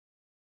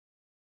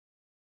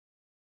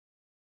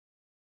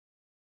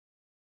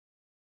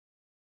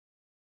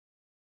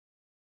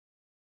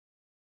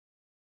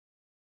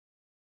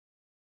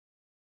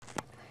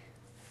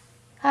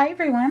Hi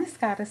everyone, it's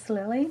Goddess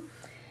Lily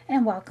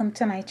and welcome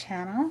to my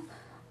channel.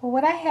 Well,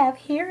 what I have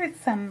here is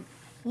some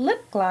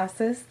lip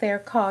glosses. They're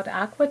called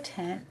Aqua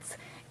Tints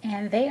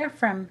and they are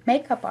from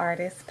makeup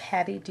artist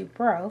Pati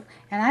Dubroff,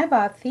 and I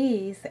bought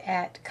these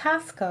at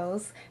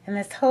Costco's and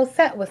this whole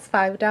set was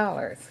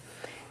 $5.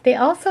 They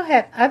also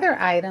had other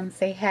items.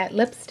 They had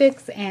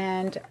lipsticks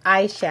and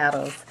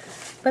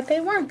eyeshadows, but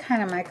they weren't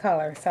kind of my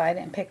color, so I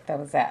didn't pick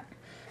those up.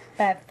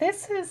 But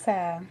this is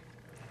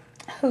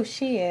who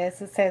she is.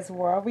 It says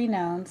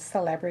world-renowned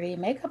celebrity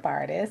makeup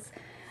artist.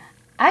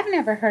 I've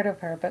never heard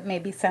of her, but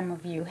maybe some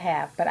of you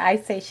have. But I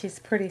say she's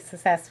pretty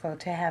successful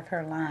to have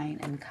her line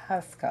in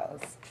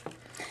Costco's.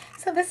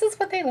 So this is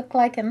what they look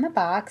like in the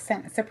box,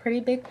 and it's a pretty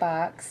big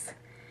box.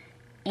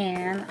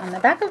 And on the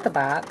back of the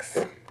box,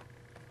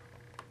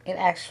 it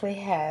actually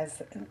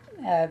has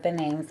the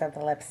names of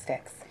the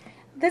lipsticks.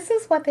 This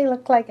is what they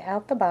look like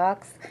out the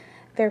box.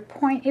 They're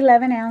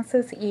 0.11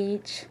 ounces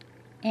each,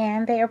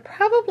 and they are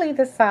probably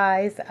the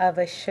size of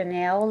a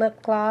Chanel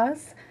lip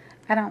gloss.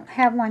 I don't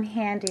have one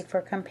handy for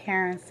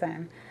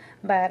comparison,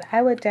 but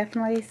I would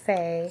definitely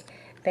say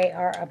they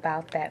are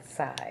about that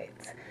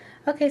size.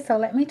 Okay, so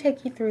let me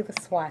take you through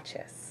the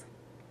swatches.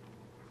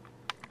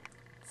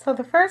 So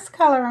the first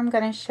color I'm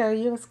going to show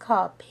you is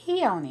called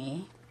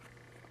Peony.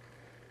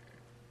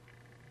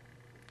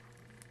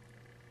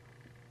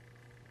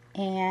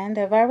 And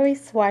I've already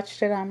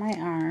swatched it on my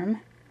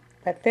arm,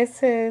 but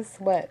this is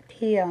what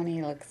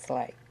Peony looks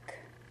like.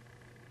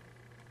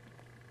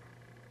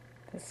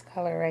 This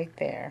color right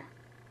there.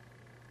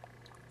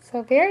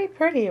 So very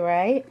pretty,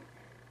 right?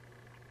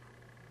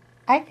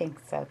 I think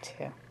so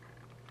too.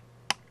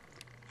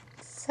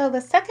 So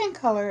the second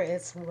color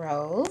is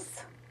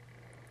Rose.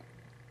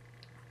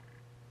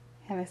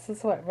 And this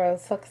is what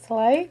Rose looks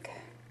like.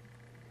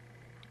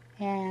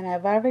 And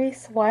I've already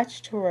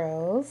swatched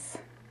Rose.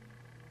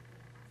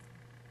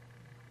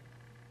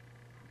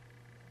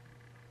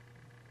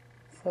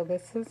 So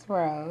this is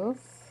Rose.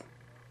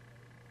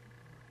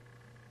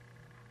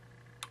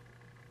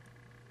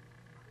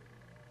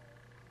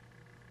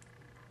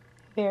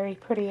 Very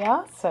pretty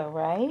also,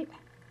 right?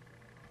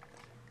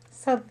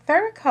 So the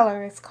third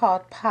color is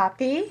called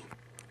Poppy.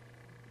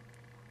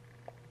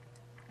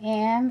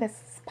 And this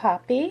is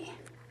Poppy.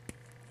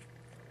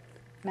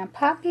 Now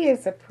Poppy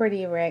is a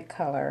pretty red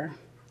color.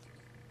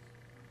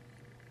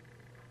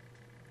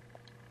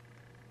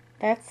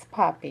 That's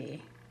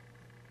Poppy.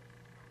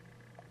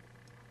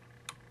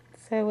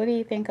 So what do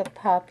you think of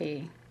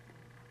Poppy?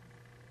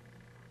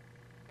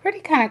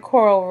 Pretty kind of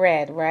coral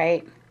red,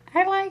 right?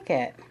 I like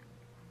it.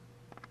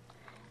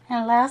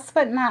 And last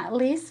but not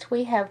least,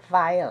 we have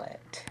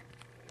Violet.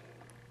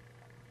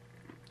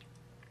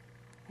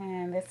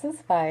 And this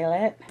is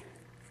Violet.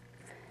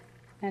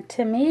 Now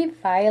to me,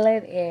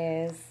 Violet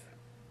is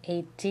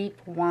a deep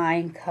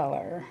wine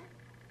color.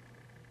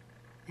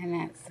 And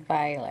that's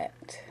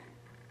Violet.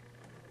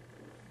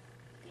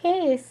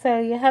 Okay, so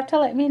you have to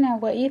let me know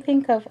what you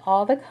think of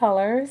all the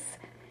colors.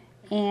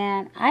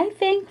 And I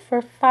think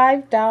for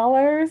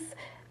 $5,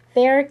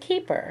 they're a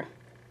keeper.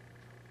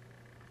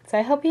 So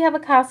I hope you have a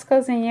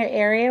Costco's in your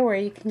area where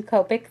you can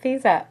go pick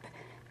these up.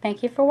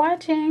 Thank you for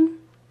watching.